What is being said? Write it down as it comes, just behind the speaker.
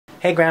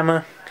Hey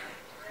Grandma.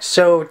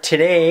 So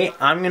today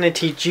I'm going to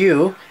teach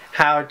you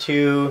how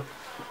to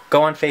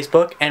go on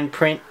Facebook and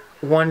print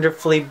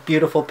wonderfully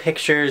beautiful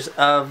pictures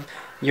of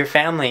your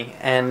family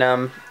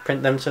and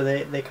print them so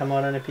they come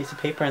out on a piece of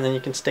paper, and then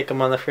you can stick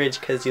them on the fridge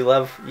because you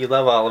love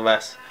all of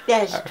us.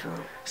 That's true.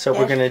 So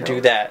we're going to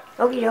do that.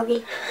 Okie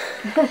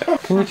dokie.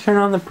 Can you turn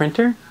on the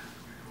printer?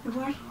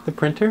 What? The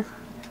printer?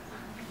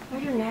 I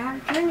don't know.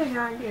 Turn it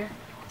on here.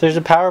 There's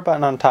a power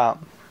button on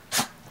top.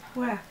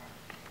 Where?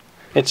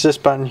 It's this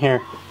button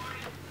here.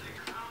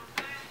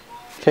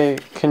 Okay,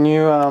 can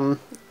you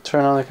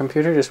turn on the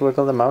computer? Just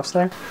wiggle the mouse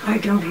there. I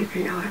don't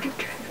even know how to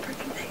turn the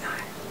freaking thing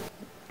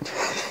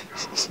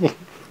on.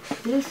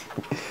 This?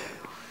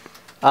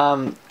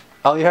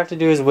 All you have to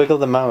do is wiggle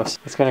the mouse.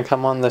 It's going to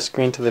come on the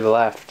screen to the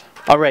left.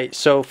 Alright,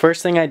 so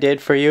first thing I did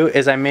for you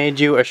is I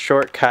made you a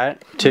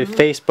shortcut to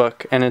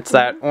Facebook, and it's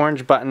that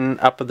orange button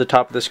up at the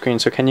top of the screen.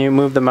 So can you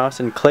move the mouse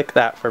and click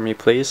that for me,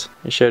 please?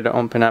 It should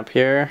open up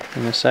here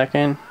in a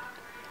second.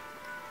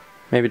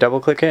 Maybe double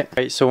click it.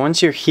 Right, so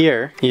once you're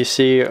here, you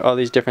see all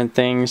these different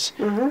things.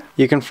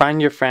 You can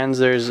find your friends.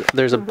 There's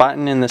a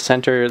button in the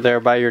center there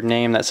by your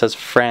name that says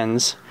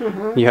friends.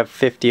 You have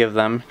 50 of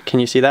them. Can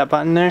you see that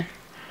button there?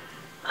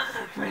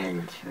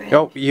 Friends.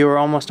 Oh, you were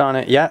almost on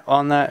it. Yeah,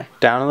 on that.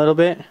 Down a little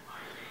bit.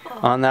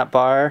 On that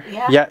bar.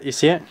 Yeah, you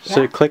see it?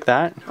 So click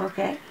that.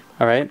 Okay.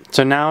 Alright,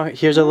 so now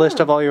here's a list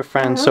of all your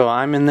friends. So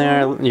I'm in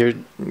there, your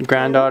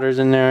granddaughter's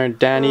in there,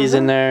 Danny's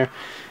in there,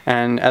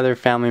 and other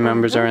family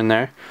members are in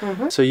there.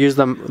 So use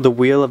the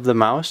wheel of the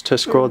mouse to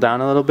scroll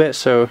down a little bit.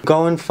 So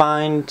go and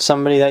find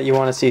somebody that you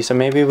want to see. So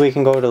maybe we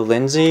can go to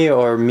Lindsay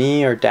or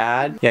me or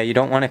Dad. Yeah, you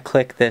don't want to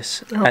click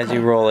this as you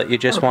roll it. You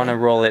just want to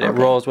roll it. It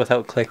rolls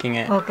without clicking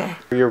it. Okay.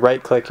 You're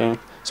right clicking.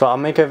 So I'll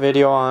make a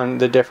video on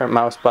the different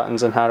mouse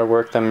buttons and how to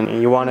work them.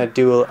 And you want to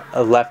do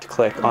a left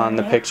click on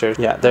the picture.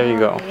 Yeah, there you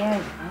go.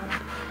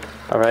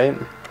 Alright?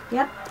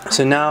 Yep.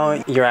 So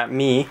now you're at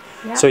me.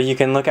 Yep. So you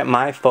can look at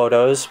my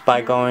photos by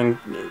going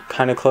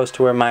kind of close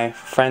to where my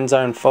friends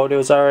are and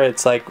photos are.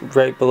 It's like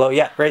right below.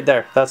 Yeah, right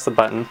there. That's the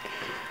button.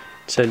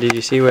 So did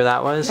you see where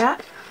that was? Yeah.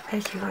 I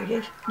see what it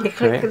is. You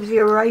click with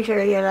your right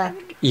or your left?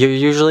 You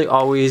usually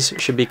always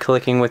should be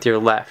clicking with your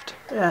left.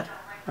 Yeah.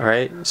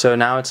 Alright, so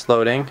now it's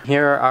loading.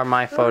 Here are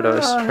my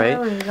photos, right? There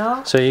we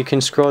go. So you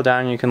can scroll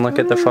down, you can look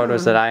at the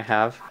photos that I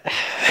have.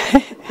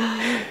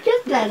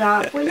 Get that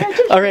off. Will you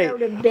just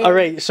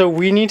Alright, so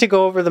we need to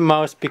go over the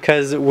mouse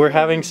because we're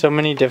having so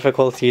many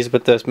difficulties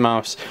with this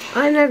mouse.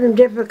 I'm having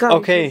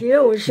difficulties with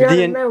you. It's not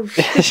a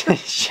mouse.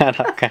 Shut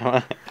up,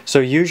 Grandma. So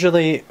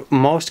usually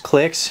most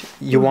clicks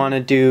you want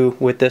to do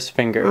with this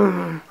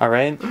finger.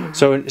 Alright?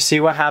 So see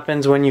what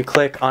happens when you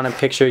click on a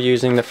picture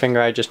using the finger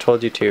I just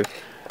told you to.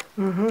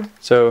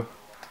 So,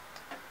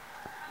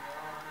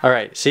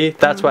 alright, see,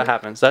 that's what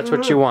happens. That's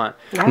what you want.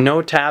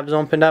 No tabs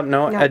opened up,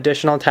 no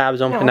additional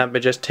tabs opened up, it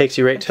just takes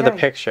you right to the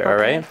picture,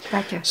 alright?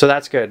 Gotcha. So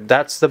that's good.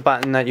 That's the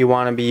button that you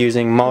want to be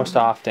using most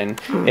often,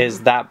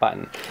 is that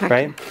button,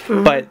 right?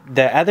 But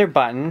the other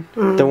button,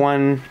 the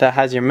one that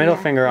has your middle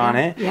finger on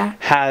it,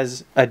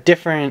 has a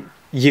different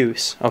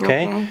use,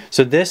 okay?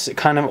 So this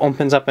kind of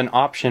opens up an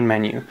option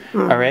menu,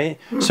 alright?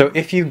 So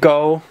if you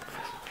go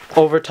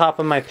over top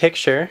of my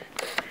picture,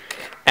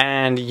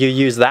 and you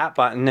use that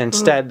button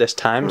instead this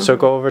time. So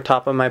go over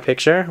top of my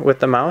picture with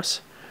the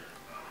mouse.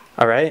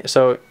 Alright,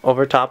 so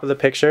over top of the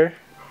picture.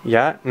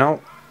 Yeah,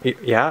 no.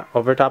 Yeah,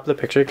 over top of the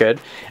picture,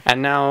 good.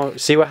 And now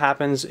see what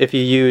happens if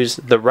you use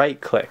the right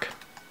click.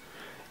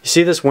 You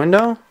see this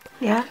window?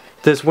 Yeah.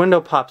 This window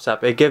pops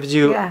up. It gives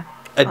you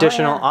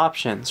additional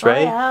options,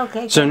 right?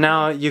 Okay, so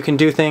now you can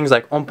do things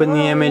like open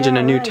the image in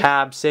a new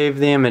tab, save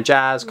the image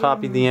as,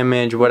 copy the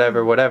image,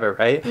 whatever,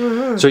 right?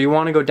 So you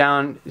want to go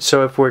down,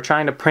 so if we're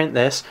trying to print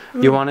this,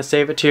 you want to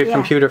save it to your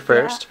computer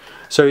first.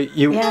 So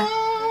you,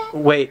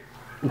 wait,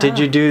 did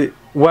you do,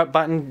 what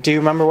button, do you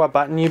remember what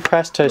button you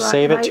pressed to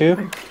save it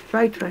to?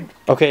 Right one.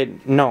 Okay,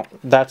 no,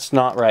 that's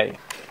not right.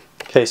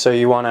 Okay, so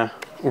you want to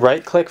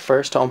right click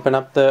first to open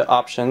up the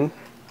option.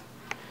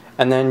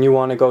 And then you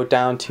want to go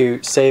down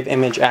to save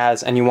image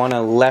as, and you want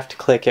to left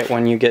click it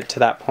when you get to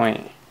that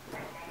point.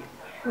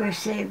 Where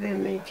save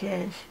image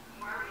is?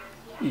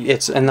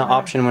 It's in the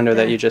option window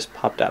that you just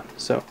popped up.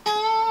 So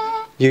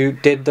you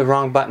did the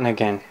wrong button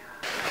again.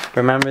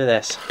 Remember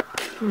this.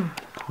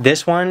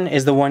 This one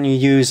is the one you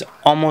use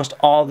almost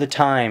all the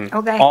time.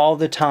 All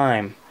the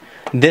time.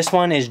 This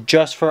one is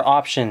just for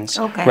options,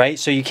 right?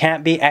 So you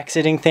can't be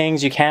exiting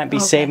things, you can't be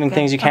saving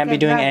things, you can't be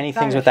doing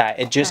anything with that.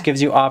 It just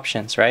gives you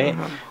options, right?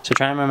 So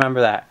try and remember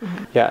that.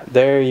 Yeah,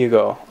 there you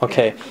go.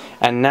 Okay,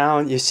 and now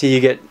you see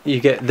you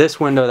get this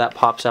window that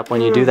pops up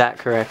when you do that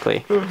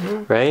correctly,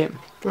 right?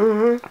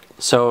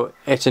 So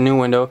it's a new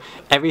window.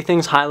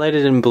 Everything's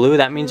highlighted in blue.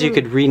 That means you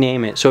could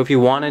rename it. So if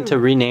you wanted to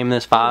rename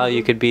this file,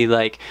 you could be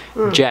like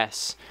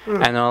Jess.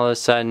 And all of a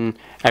sudden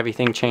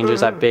everything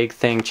changes, that big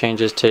thing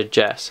changes to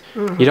Jess.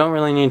 You don't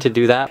really need to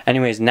do that.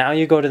 Anyways, now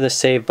you go to the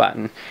save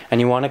button, and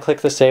you want to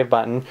click the save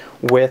button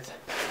with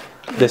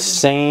the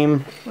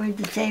same, Where's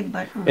the save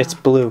button? it's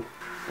blue.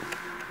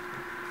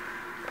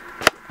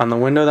 On the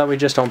window that we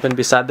just opened,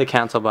 beside the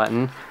cancel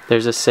button,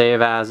 there's a save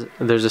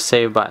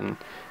button.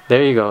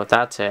 There you go.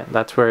 That's it.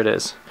 That's where it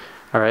is.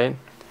 All right.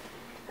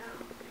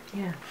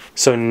 Yeah.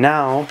 So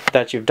now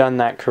that you've done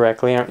that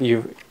correctly,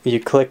 you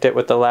clicked it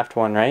with the left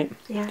one, right?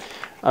 Yeah.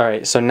 All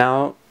right. So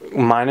now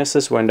minus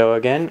this window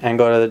again and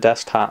go to the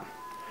desktop.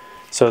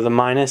 So the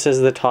minus is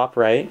the top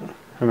right.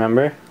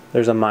 Remember,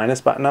 there's a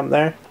minus button up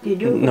there. You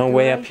do. No,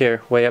 way up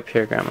here. Way up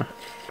here, Grandma.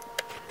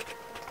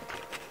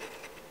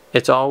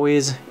 It's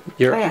always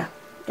your. Oh yeah,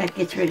 that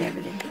gets rid of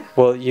everything.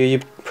 Well, you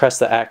press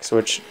the X,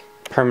 which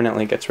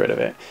permanently gets rid of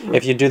it.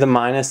 If you do the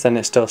minus, then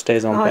it still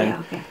stays open. Oh yeah,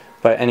 okay.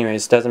 But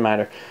anyways, doesn't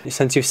matter.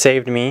 Since you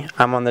saved me,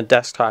 I'm on the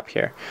desktop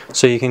here.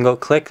 So you can go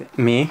click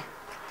me.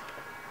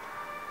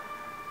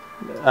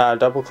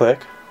 Double click.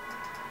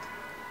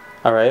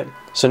 Alright,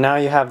 so now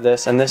you have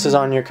this, and this is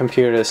on your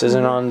computer. This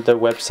isn't on the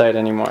website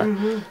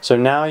anymore. So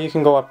now you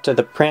can go up to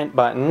the print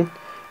button,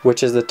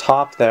 which is the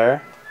top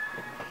there.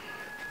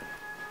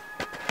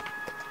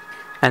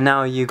 And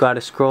now you gotta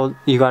scroll,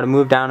 you gotta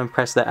move down and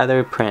press the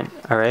other print,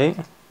 alright?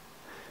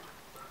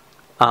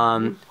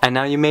 And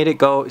now you made it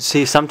go,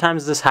 see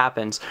sometimes this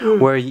happens,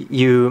 where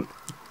you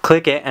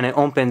click it and it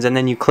opens and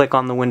then you click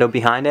on the window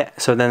behind it,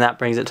 so then that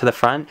brings it to the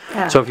front.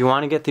 Yeah. So if you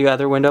want to get the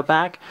other window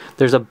back,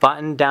 there's a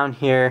button down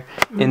here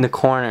in the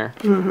corner.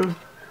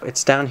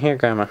 It's down here,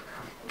 Grandma.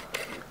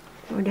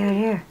 Oh, down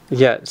here.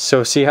 Yeah,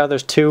 so see how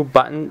there's two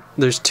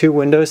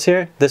windows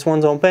here? This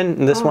one's open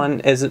and this one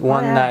is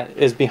one that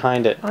is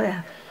behind it. Oh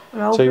yeah.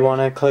 So you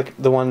want to click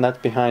the one that's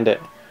behind it.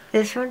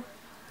 This one?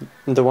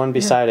 The one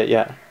beside it,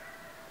 yeah.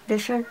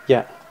 This one?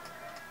 Yeah.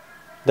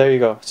 There you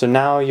go. So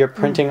now your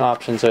printing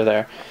options are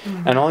there.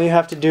 And all you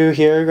have to do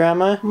here,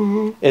 Grandma,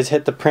 is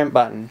hit the print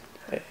button.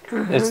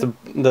 It's the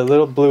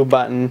little blue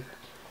button,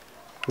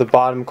 the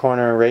bottom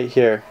corner right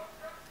here.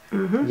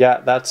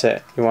 Yeah, that's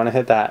it. You want to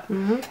hit that.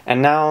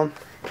 And now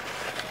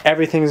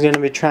everything's going to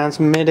be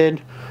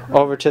transmitted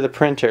over to the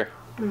printer.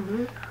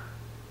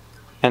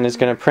 And it's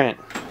going to print.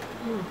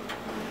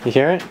 You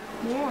hear it?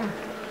 Yeah.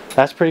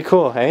 That's pretty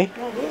cool, hey?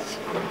 That is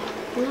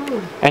cool.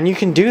 And you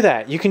can do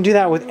that. You can do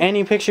that with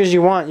any pictures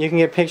you want. You can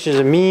get pictures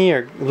of me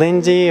or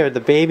Lindsay or the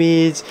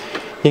babies.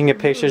 You can get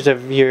pictures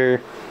of your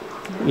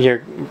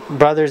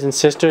brothers and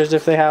sisters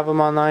if they have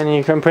them online, and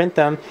you can print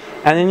them.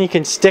 And then you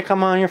can stick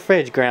them on your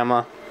fridge,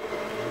 Grandma.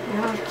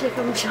 And I'll stick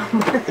them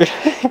somewhere.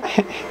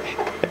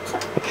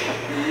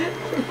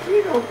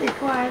 You don't be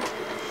quiet.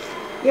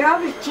 You're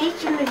always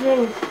teaching me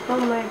things. Oh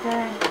my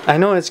God. I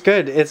know, it's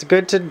good. It's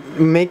good to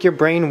make your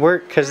brain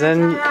work, because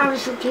then... I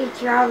was a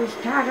teacher. I was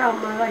taught all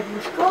my life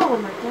in school.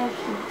 My dad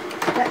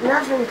got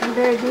nothing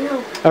compared to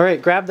you.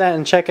 Alright, grab that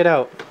and check it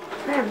out.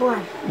 Hey, boy.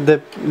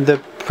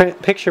 The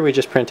picture we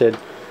just printed.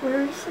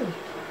 Where is he?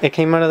 It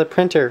came out of the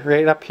printer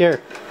right up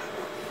here.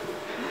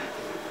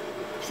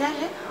 Is that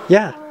it?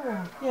 Yeah.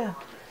 Oh, yeah.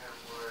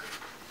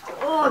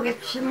 Oh,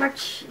 it's so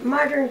much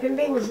modern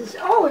conveniences.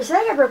 Oh, is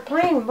that ever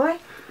plain, boy?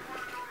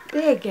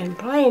 Big and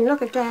plain.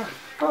 Look at that.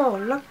 Oh,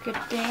 look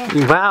at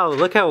that. Wow,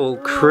 look how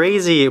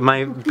crazy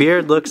my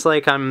beard looks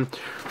like I'm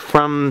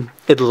from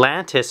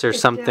Atlantis or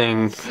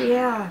something. Does,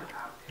 yeah.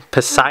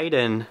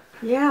 Poseidon.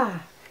 Yeah,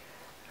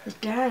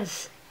 it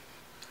does.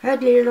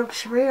 Hardly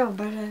looks real,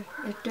 but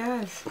it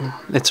does.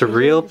 It's a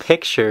real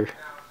picture.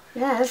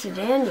 Yeah, that's a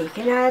dandy.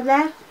 Can I have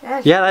that?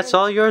 That's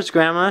all yours,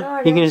 Grandma. No,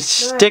 You can that's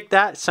stick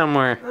that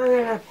somewhere. I'm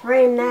going to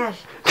frame that.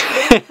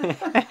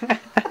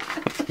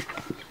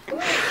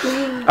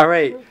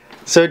 Alright,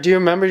 so do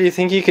you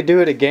think you could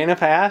do it again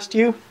if I asked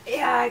you?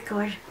 Yeah, I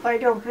could. I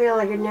don't feel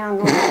like it now. I'm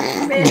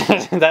going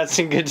to bed. That's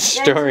a good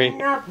story.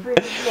 That's enough for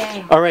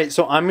today. Alright,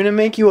 so I'm going to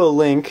make you a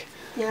link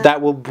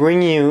that will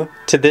bring you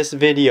to this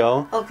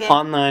video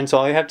online. So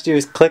all you have to do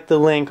is click the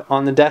link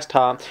on the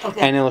desktop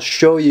and it'll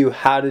show you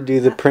how to do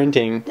the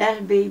printing.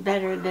 That'd be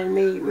better than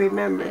me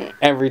remembering.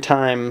 Every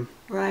time.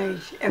 Right,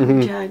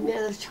 every time.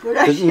 Yeah, that's a good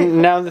idea.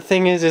 Now the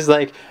thing is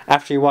like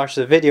after you watch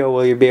the video,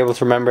 will you be able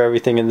to remember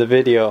everything in the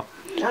video?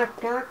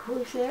 Knock, knock,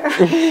 who's there?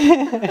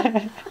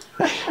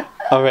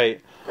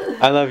 Alright,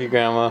 I love you,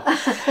 Grandma.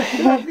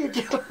 I love you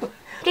too.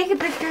 Take a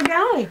picture of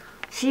Dolly.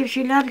 See if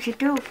she loves you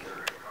too.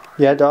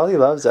 Yeah, Dolly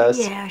loves us.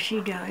 Yeah,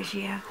 she does,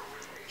 yeah.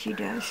 She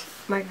does.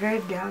 My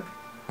guard dog.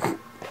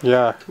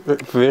 Yeah,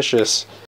 vicious.